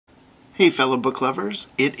Hey fellow book lovers,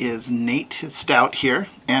 it is Nate Stout here,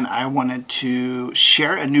 and I wanted to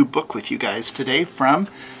share a new book with you guys today from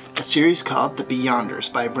a series called The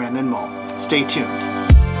Beyonders by Mull. Stay tuned.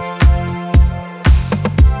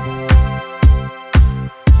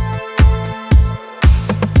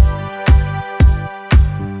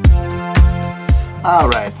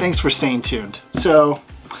 Alright, thanks for staying tuned. So,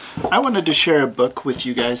 I wanted to share a book with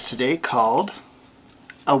you guys today called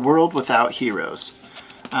A World Without Heroes.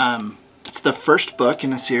 It's the first book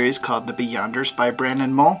in a series called The Beyonders by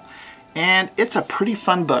Mull, and it's a pretty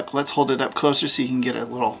fun book. Let's hold it up closer so you can get a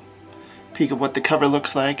little peek of what the cover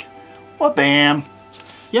looks like. Well, bam!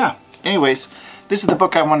 Yeah, anyways, this is the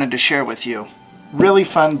book I wanted to share with you. Really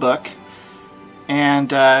fun book,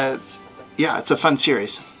 and it's a fun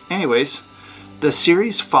series. Anyways, the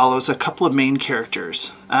series follows a couple of main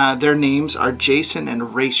characters. Their names are Jason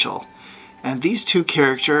and Rachel, and these two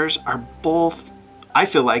characters are both, I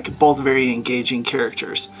feel like, both very engaging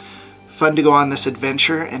characters. Fun to go on this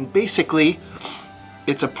adventure, and basically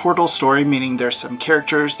it's a portal story, meaning there's some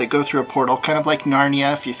characters that go through a portal, kind of like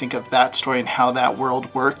Narnia, if you think of that story and how that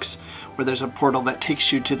world works, where there's a portal that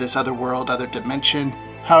takes you to this other world, other dimension,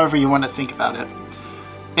 however you want to think about it.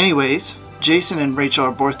 Anyways, Jason and Rachel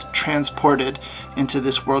are both transported into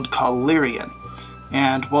this world called Lyrian.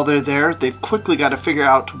 And while they're there, they've quickly got to figure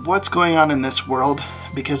out what's going on in this world,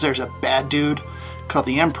 because there's a bad dude called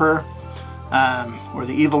the Emperor, or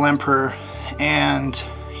the Evil Emperor, and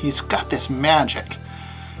he's got this magic.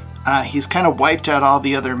 He's kind of wiped out all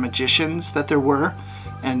the other magicians that there were,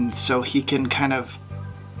 and so he can kind of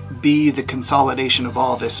be the consolidation of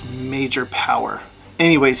all this major power.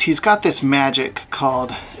 Anyways, he's got this magic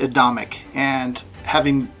called Adamic, and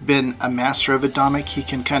having been a master of Adamic, he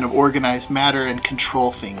can kind of organize matter and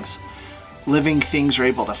control things. Living things are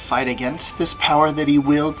able to fight against this power that he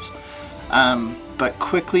wields. But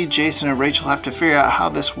quickly, Jason and Rachel have to figure out how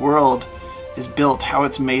this world is built, how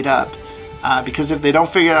it's made up, because if they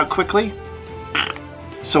don't figure it out quickly...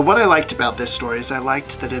 So what I liked about this story is I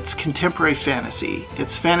liked that it's contemporary fantasy.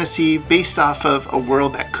 It's fantasy based off of a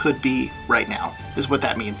world that could be right now, is what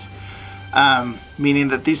that means. Meaning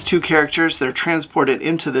that these two characters, they're transported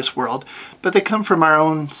into this world, but they come from our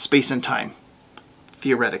own space and time,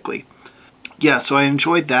 theoretically. Yeah, so I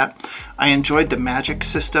enjoyed that. I enjoyed the magic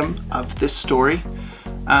system of this story,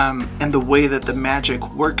 and the way that the magic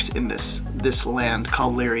works in this land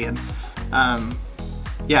called Lyrian.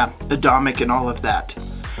 Yeah, Adamic and all of that.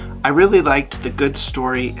 I really liked the good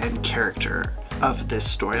story and character of this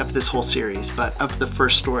story, of this whole series, but of the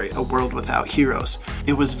first story, A World Without Heroes.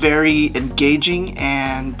 It was very engaging,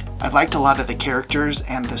 and I liked a lot of the characters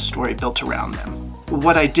and the story built around them.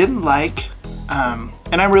 What I didn't like,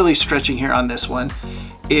 and I'm really stretching here on this one,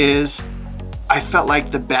 is I felt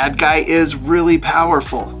like the bad guy is really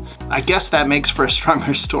powerful. I guess that makes for a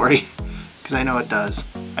stronger story, because I know it does.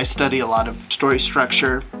 I study a lot of story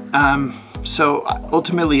structure, so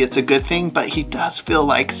ultimately it's a good thing, but he does feel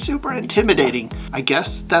like super intimidating. I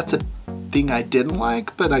guess that's a thing I didn't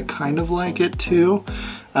like, but I kind of like it too.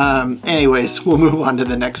 Anyways, we'll move on to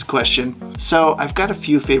the next question. So I've got a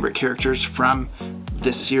few favorite characters from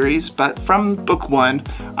this series, but from book one,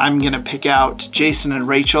 I'm gonna pick out Jason and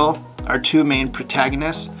Rachel, our two main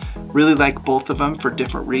protagonists. Really like both of them for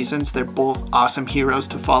different reasons. They're both awesome heroes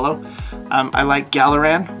to follow. I like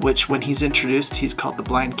Galaran, which when he's introduced, he's called the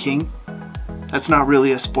Blind King. That's not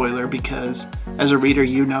really a spoiler because as a reader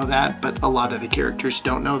you know that, but a lot of the characters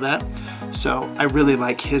don't know that. So I really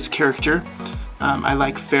like his character. I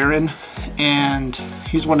like Farron, and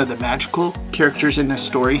he's one of the magical characters in this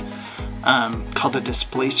story, called a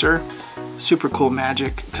Displacer. Super cool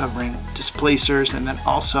magic covering displacers, and then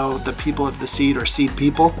also the people of the seed, or seed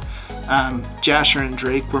people. Jasher and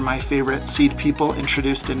Drake were my favorite seed people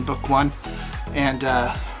introduced in book one, and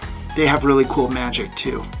they have really cool magic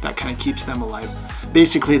too that kind of keeps them alive.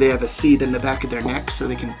 Basically they have a seed in the back of their neck, so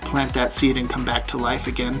they can plant that seed and come back to life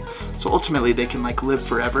again, so ultimately they can like live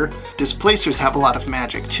forever. Displacers have a lot of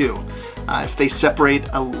magic too. If they separate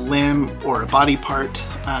a limb or a body part,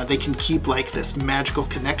 they can keep like this magical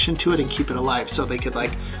connection to it and keep it alive, so they could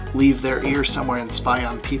like leave their ear somewhere and spy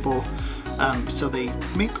on people. So they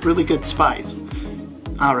make really good spies.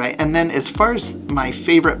 Alright, and then as far as my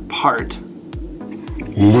favorite part...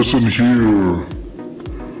 Listen here.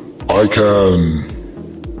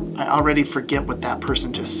 I already forget what that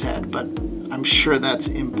person just said, but I'm sure that's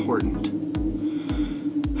important.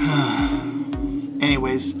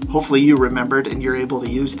 Anyways, hopefully you remembered and you're able to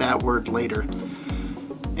use that word later.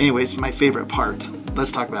 Anyways, my favorite part.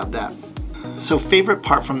 Let's talk about that. So favorite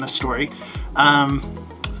part from the story.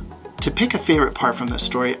 to pick a favorite part from the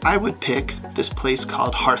story, I would pick this place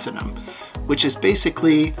called Harthenham, which is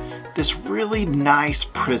basically this really nice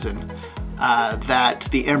prison that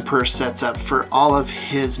the Emperor sets up for all of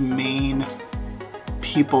his main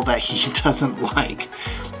people that he doesn't like.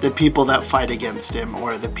 The people that fight against him,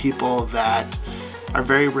 or the people that are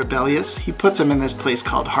very rebellious. He puts them in this place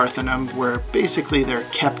called Harthenham, where basically they're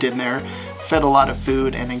kept in there, fed a lot of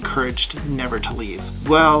food, and encouraged never to leave.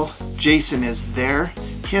 Well, Jason is there.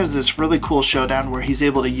 He has this really cool showdown where he's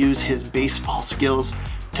able to use his baseball skills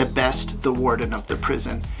to best the warden of the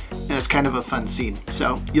prison. And it's kind of a fun scene.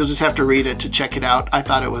 So you'll just have to read it to check it out. I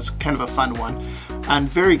thought it was kind of a fun one and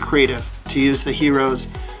very creative to use the hero's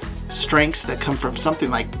strengths that come from something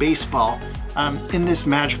like baseball in this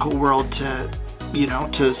magical world to, you know,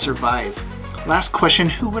 to survive. Last question,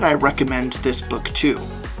 who would I recommend this book to?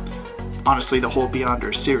 Honestly, the whole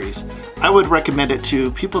Beyonders series. I would recommend it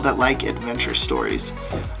to people that like adventure stories,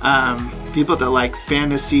 people that like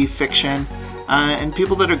fantasy fiction, and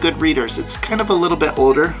people that are good readers. It's kind of a little bit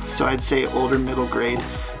older, so I'd say older middle grade,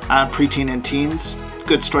 preteen and teens.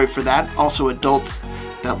 Good story for that. Also adults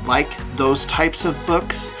that like those types of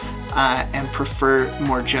books and prefer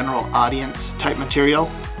more general audience type material.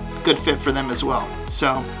 Good fit for them as well.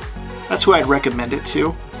 So that's who I'd recommend it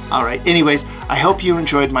to. Alright, anyways, I hope you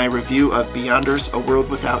enjoyed my review of Beyonders, A World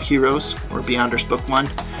Without Heroes, or Beyonders Book 1.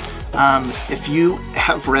 If you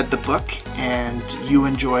have read the book and you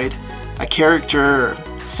enjoyed a character or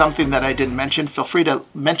something that I didn't mention, feel free to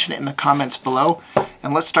mention it in the comments below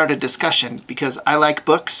and let's start a discussion, because I like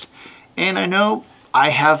books and I know I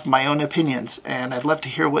have my own opinions and I'd love to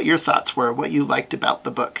hear what your thoughts were, what you liked about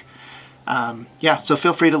the book. Yeah, so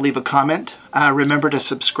feel free to leave a comment. Remember to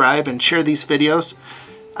subscribe and share these videos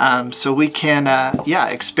so we can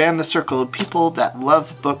expand the circle of people that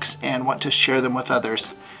love books and want to share them with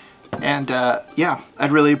others. And yeah,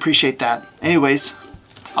 I'd really appreciate that. Anyways,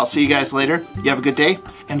 I'll see you guys later. You have a good day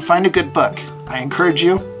and find a good book. I encourage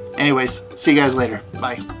you. Anyways, see you guys later.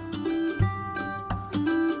 Bye.